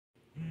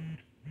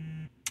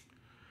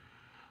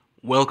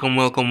Welcome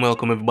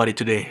everybody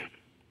today.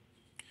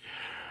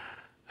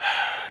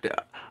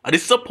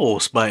 This is a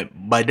post by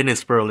Dennis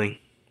Sperling.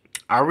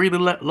 I really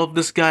love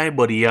this guy,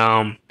 but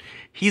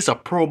he's a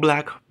pro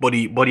black, but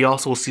he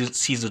also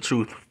sees the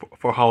truth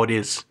for how it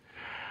is.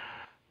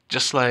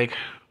 Just like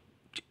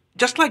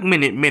just like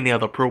many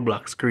other pro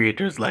blacks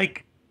creators.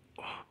 Like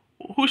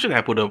who should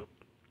I put up?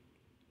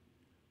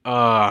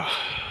 Uh,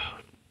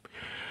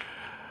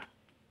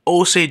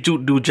 Osei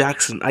Do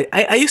Jackson.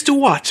 I used to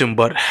watch him,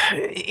 but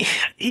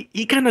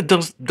he kind of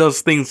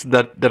does things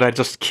that I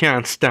just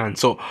can't stand.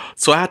 So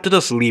I had to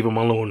just leave him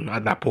alone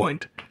at that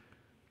point.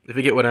 If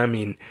you get what I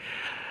mean.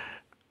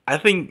 I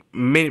think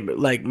many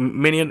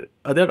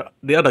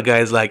the other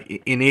guys like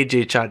in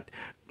AJ chat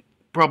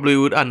probably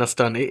would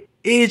understand.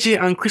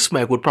 AJ and Chris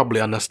Mike would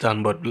probably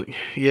understand, but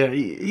yeah,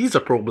 he's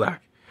a pro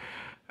black.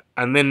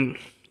 And then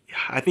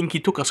I think he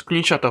took a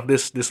screenshot of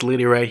this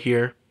lady right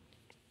here.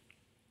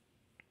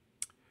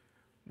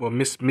 Well,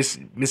 Miss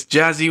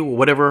Jazzy, or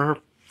whatever her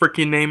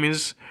freaking name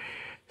is.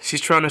 She's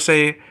trying to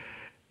say,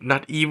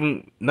 not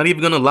even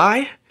gonna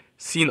lie,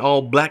 seeing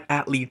all black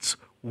athletes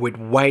with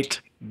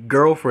white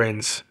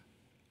girlfriends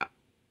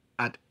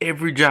at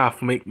every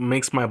draft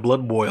makes my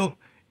blood boil.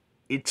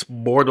 It's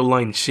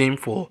borderline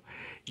shameful.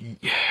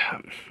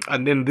 Yeah.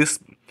 And then this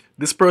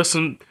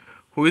person,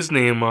 who is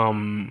named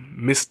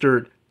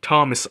Mr.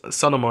 Thomas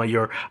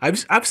Sotomayor,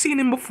 I've seen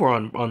him before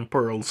on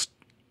Pearl's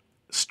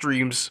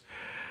streams,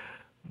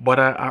 but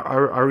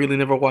I really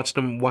never watched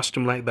him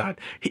like that.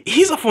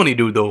 He's a funny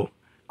dude though.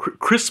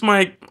 Chris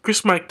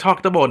Mike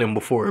talked about him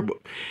before, but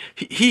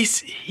he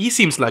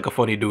seems like a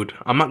funny dude.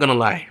 I'm not gonna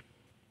lie.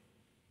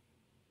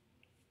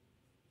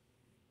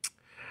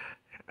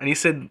 And he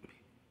said,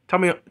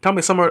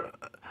 Tommy Summer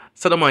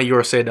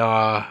Sotomayor said,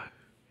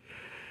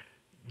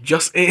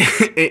 just ain't,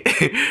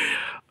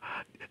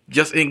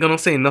 just ain't gonna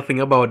say nothing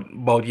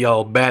about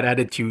y'all bad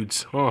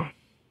attitudes, huh?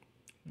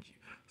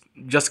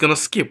 Just gonna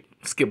skip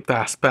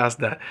past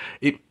that.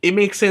 It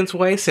makes sense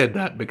why I said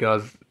that,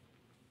 because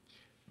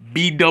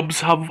B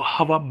Dubs have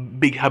a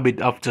big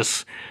habit of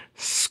just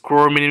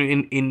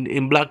squirming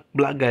in black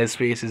guys'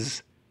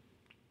 faces.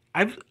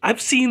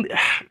 I've seen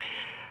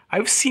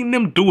I've seen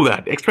them do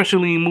that,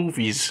 especially in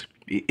movies.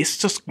 It's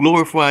just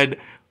glorified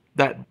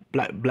that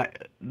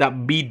black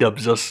that B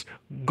Dubs just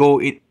go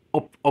it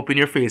up in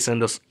your face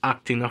and just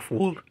acting a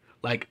fool.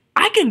 Like,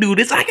 I can do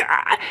this.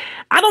 I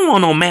don't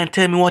want no man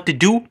tell me what to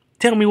do.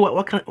 Tell me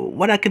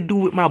what I can do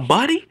with my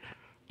body.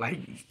 Like,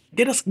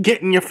 they just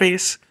get in your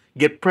face,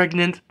 get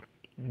pregnant.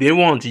 They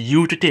want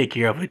you to take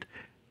care of it,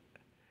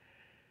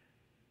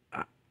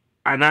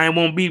 and I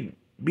won't be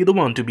the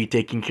one to be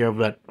taking care of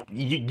that.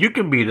 You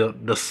can be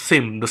the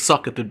sim, the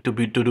sucker to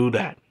do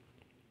that.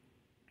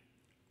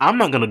 I'm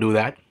not gonna do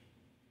that.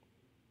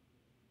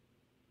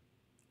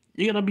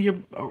 You're gonna be a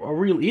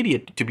real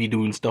idiot to be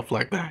doing stuff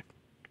like that.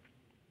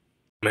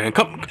 Man,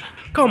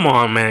 come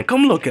on, man.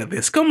 Come look at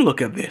this. Come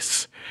look at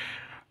this.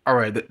 All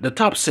right, the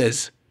top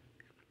says,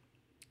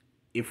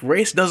 if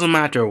race doesn't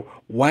matter,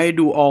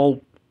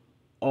 all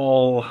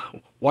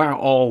why are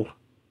all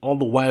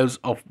the wives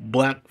of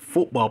black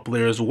football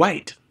players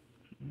white?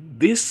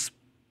 This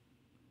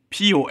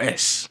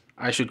POS,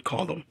 I should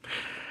call them.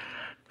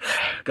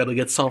 Gotta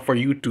get soft for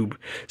YouTube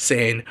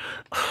saying,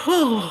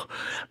 oh,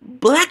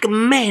 black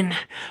men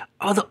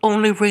are the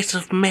only race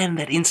of men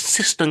that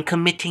insist on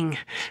committing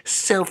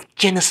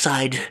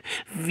self-genocide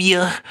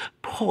via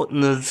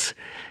partners.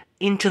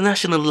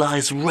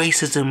 Internationalized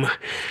racism.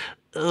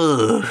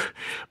 Ugh.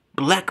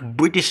 Black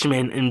British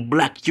men and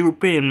black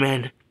European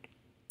men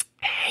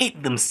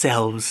hate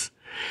themselves,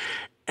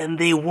 and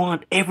they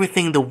want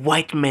everything the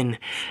white men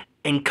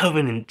and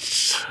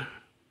covenants.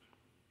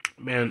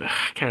 Man,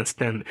 I can't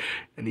stand.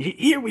 And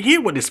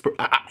hear what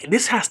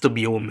this has to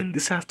be a woman.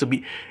 This has to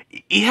be.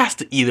 It has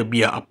to either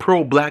be a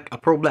pro black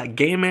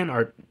gay man,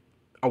 or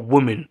a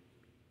woman.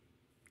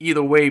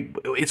 Either way,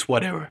 it's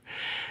whatever.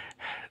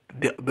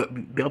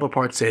 The other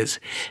part says,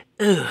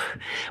 ugh,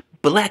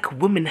 black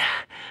women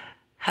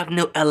have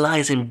no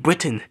allies in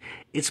Britain.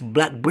 It's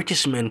black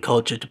British men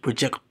culture to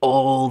project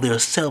all their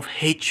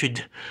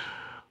self-hatred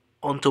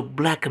onto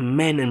black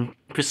men and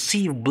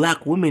perceive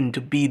black women to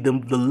be the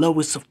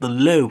lowest of the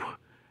low.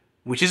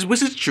 Which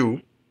is true.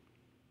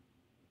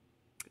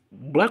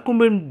 Black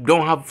women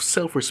don't have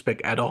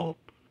self-respect at all.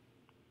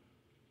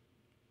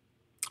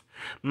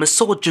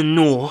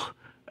 Misogynoir.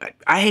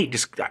 I hate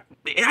this.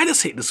 I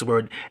just hate this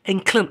word.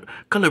 And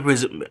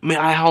colorism.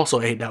 I also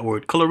hate that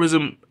word.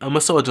 Colorism and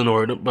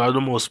misogynoir are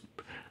the most.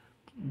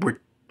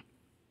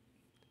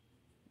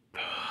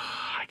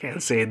 I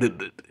can't say it.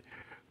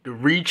 The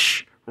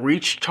reach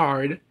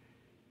tard.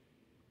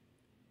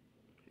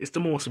 It's the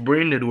most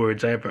branded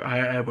words I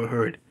ever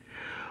heard.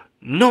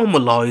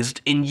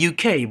 Normalized in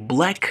UK.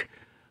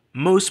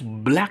 Most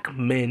black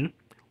men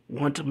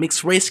want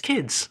mixed race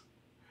kids.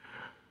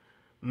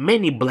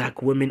 Many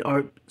black women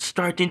are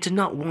starting to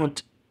not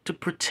want to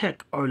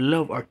protect or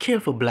love or care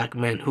for black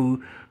men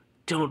who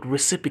don't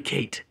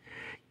reciprocate.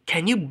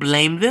 Can you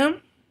blame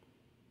them?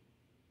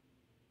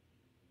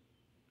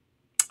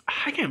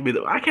 I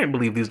can't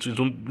believe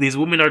these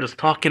women are just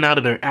talking out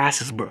of their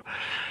asses, bro.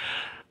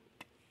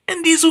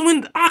 And these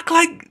women act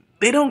like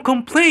they don't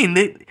complain.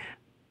 They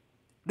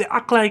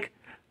act like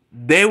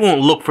they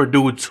won't look for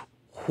dudes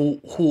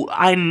who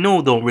I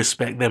know don't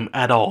respect them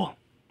at all.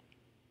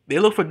 They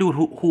look for dudes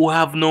who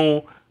have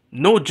no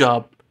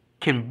job,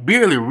 can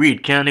barely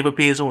read, can't even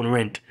pay his own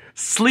rent,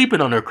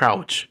 sleeping on their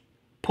couch,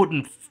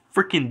 putting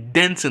freaking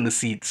dents in the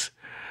seats.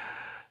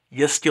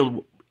 Yes,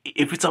 still,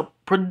 if it's a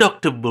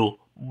productive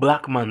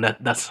black man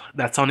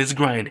that's on his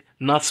grind,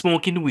 not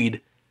smoking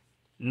weed,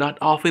 not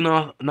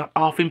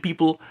offing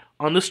people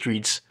on the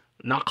streets,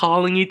 not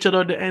calling each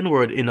other the N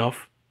word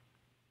enough.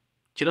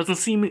 She doesn't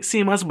see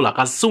him as black.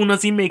 As soon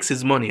as he makes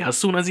his money, as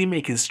soon as he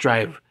makes his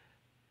strive,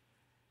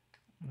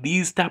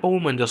 these type of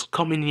women just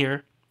come in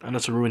here and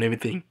just ruin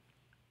everything.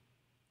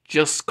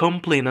 Just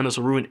complain and just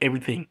ruin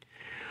everything.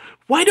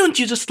 Why don't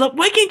you just love?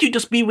 Why can't you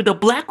just be with a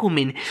black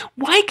woman?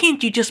 Why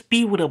can't you just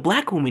be with a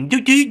black woman? Do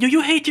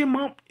you hate your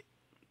mom?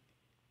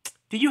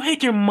 Do you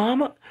hate your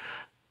mama?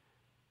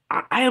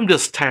 I am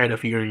just tired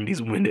of hearing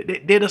these women.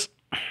 They just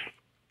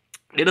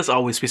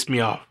always piss me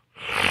off.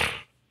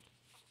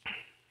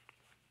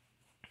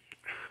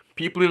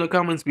 People in the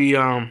comments be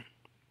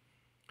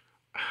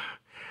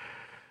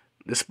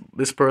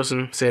this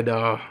person said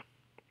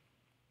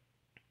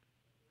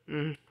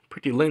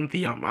pretty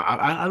lengthy.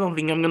 I don't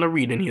think I'm gonna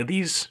read any of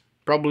these.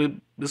 Probably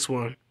this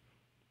one.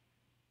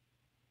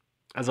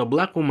 As a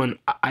black woman,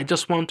 I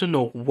just want to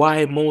know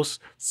why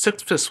most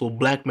successful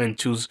black men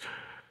choose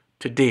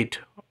to date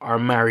or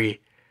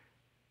marry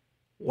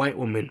white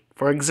women.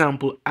 For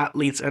example,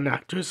 athletes and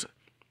actors.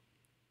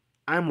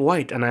 I'm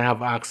white and I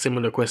have asked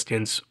similar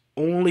questions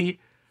only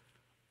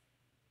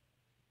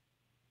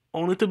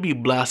to be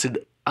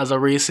blasted as a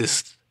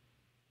racist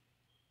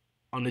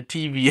on the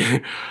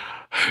TV.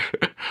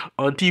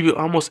 On TV,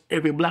 almost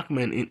every black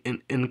man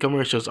in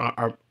commercials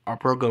our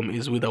program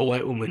is with a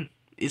white woman.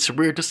 It's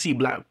rare to see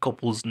black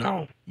couples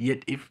now.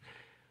 Yet if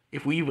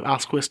we even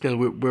ask questions,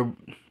 we're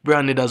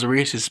branded as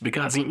racist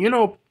because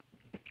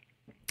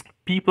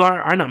people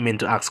are not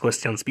meant to ask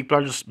questions. People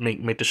are just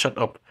meant to shut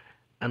up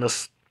and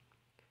just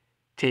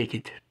take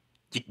it.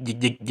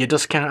 You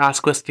just can't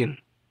ask questions.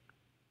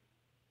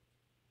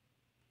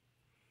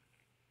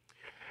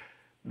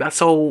 That's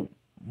how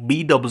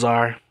B dubs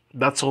are.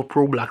 That's how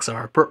pro blacks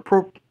are.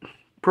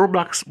 Pro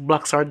blacks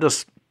are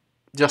just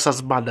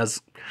as bad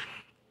as,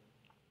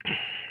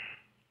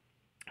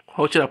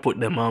 how should I put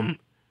them?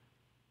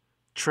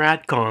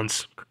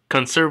 Tradcons,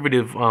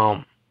 conservative,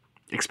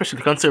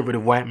 especially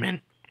conservative white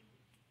men.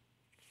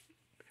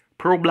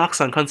 Pro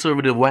blacks and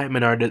conservative white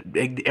men are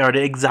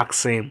the exact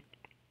same,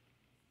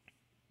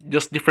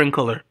 just different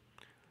color.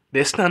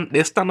 They stand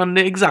on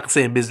the exact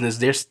same business.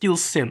 They're still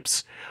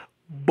simps.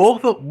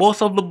 Both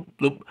of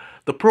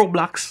the pro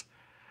blacks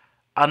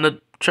and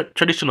the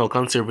traditional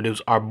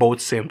conservatives are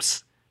both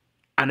simps,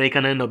 and they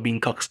can end up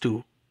being cocks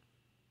too.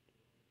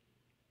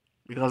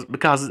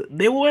 Because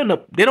they will end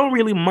up, they don't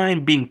really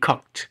mind being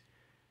cocked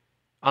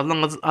as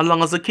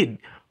long as the kid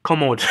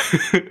come out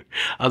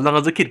as long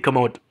as the kid come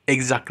out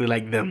exactly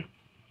like them,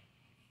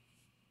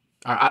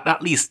 or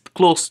at least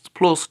close to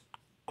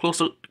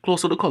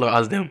the color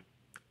as them.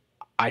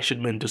 I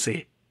should mean to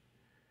say.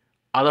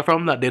 Other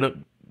from that, they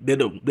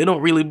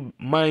don't really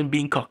mind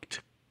being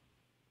cocked.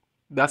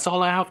 That's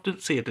all I have to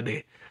say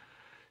today.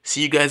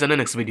 See you guys in the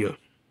next video.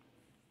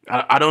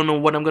 I don't know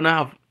what I'm gonna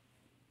have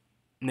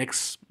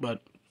next,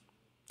 but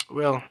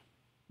well,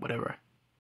 whatever.